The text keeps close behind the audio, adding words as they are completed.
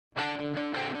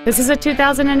This is a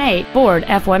 2008 Ford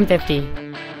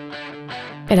F-150.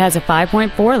 It has a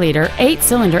 5.4-liter,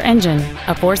 8-cylinder engine,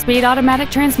 a 4-speed automatic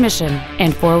transmission,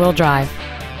 and 4-wheel drive.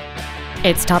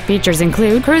 Its top features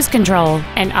include cruise control,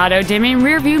 an auto-dimming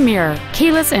rear-view mirror,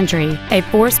 keyless entry, a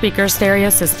 4-speaker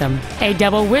stereo system, a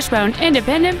double wishbone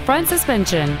independent front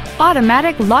suspension,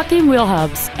 automatic locking wheel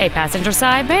hubs, a passenger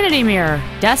side vanity mirror,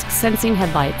 dusk sensing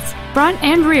headlights, front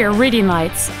and rear reading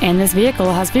lights, and this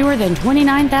vehicle has fewer than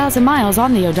 29,000 miles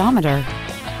on the odometer.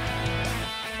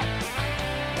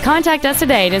 Contact us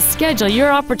today to schedule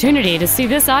your opportunity to see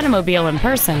this automobile in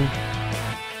person.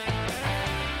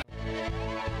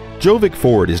 Gjovik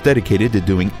Ford is dedicated to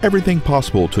doing everything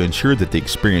possible to ensure that the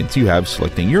experience you have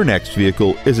selecting your next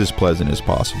vehicle is as pleasant as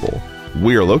possible.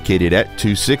 We are located at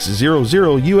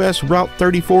 2600 US Route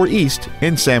 34 East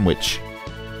in Sandwich.